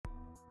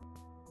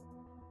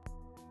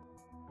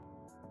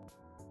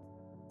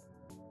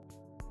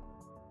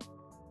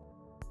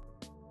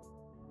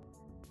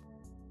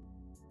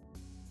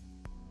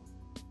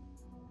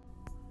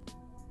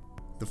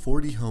The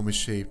 4D home is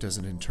shaped as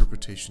an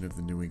interpretation of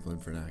the New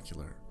England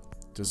vernacular.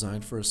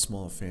 Designed for a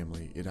small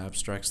family, it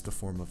abstracts the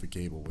form of a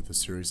gable with a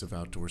series of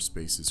outdoor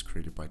spaces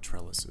created by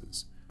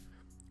trellises.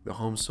 The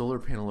home's solar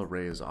panel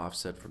array is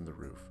offset from the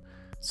roof,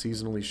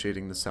 seasonally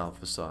shading the south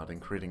facade and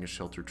creating a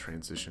sheltered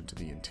transition to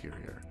the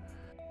interior.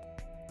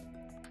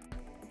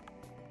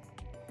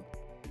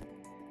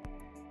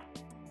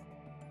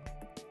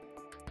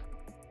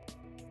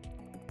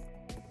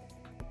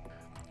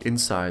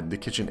 Inside, the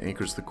kitchen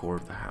anchors the core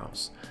of the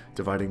house,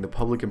 dividing the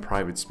public and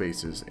private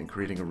spaces and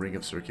creating a ring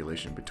of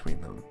circulation between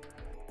them.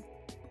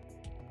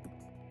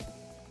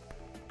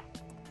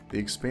 The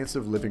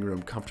expansive living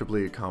room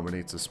comfortably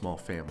accommodates a small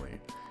family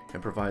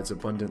and provides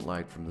abundant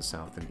light from the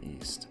south and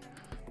east.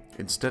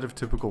 Instead of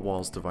typical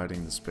walls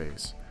dividing the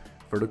space,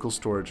 vertical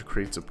storage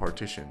creates a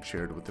partition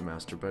shared with the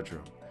master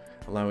bedroom,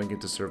 allowing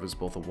it to serve as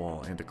both a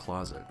wall and a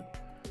closet.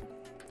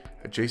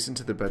 Adjacent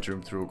to the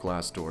bedroom through a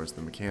glass door is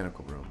the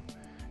mechanical room.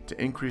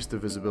 To increase the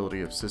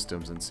visibility of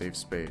systems and save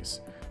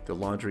space, the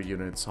laundry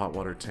units, hot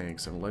water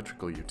tanks, and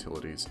electrical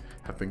utilities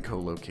have been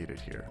co-located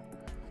here.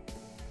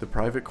 The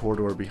private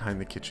corridor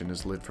behind the kitchen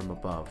is lit from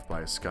above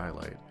by a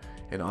skylight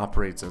and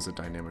operates as a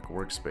dynamic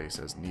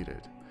workspace as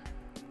needed.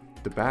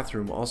 The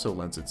bathroom also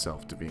lends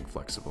itself to being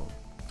flexible.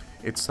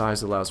 Its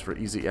size allows for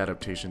easy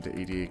adaptation to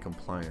ADA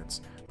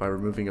compliance by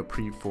removing a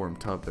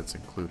pre-formed tub that's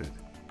included.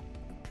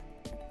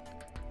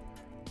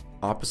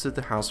 Opposite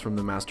the house from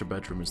the master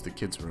bedroom is the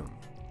kids' room.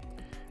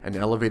 An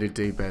elevated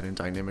daybed and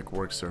dynamic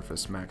work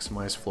surface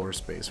maximize floor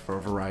space for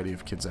a variety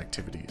of kids'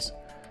 activities.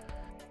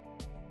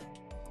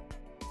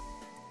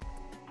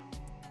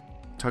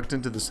 Tucked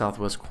into the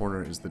southwest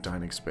corner is the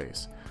dining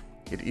space.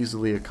 It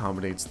easily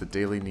accommodates the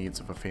daily needs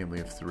of a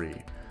family of 3,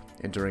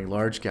 and during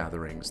large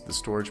gatherings, the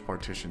storage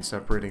partition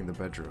separating the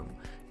bedroom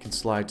can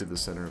slide to the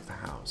center of the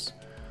house.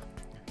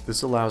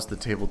 This allows the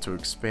table to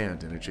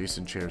expand and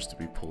adjacent chairs to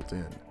be pulled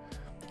in.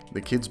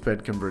 The kids'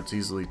 bed converts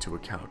easily to a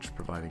couch,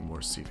 providing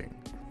more seating.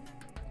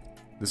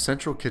 The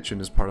central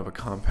kitchen is part of a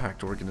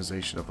compact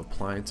organization of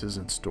appliances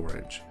and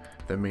storage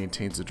that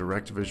maintains a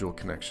direct visual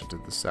connection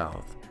to the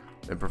south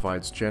and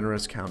provides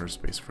generous counter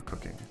space for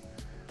cooking.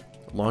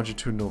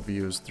 Longitudinal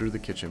views through the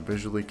kitchen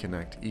visually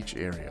connect each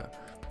area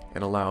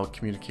and allow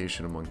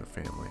communication among the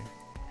family.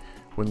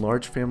 When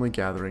large family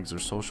gatherings or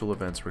social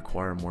events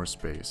require more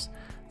space,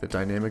 the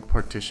dynamic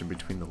partition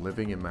between the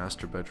living and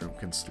master bedroom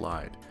can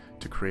slide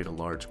to create a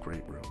large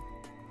great room.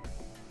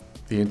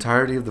 The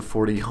entirety of the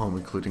 4D home,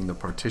 including the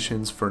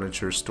partitions,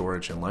 furniture,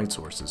 storage, and light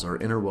sources, are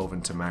interwoven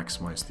to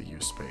maximize the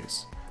use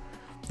space.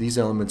 These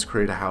elements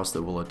create a house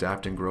that will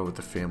adapt and grow with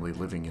the family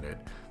living in it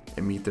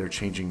and meet their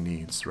changing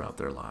needs throughout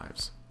their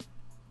lives.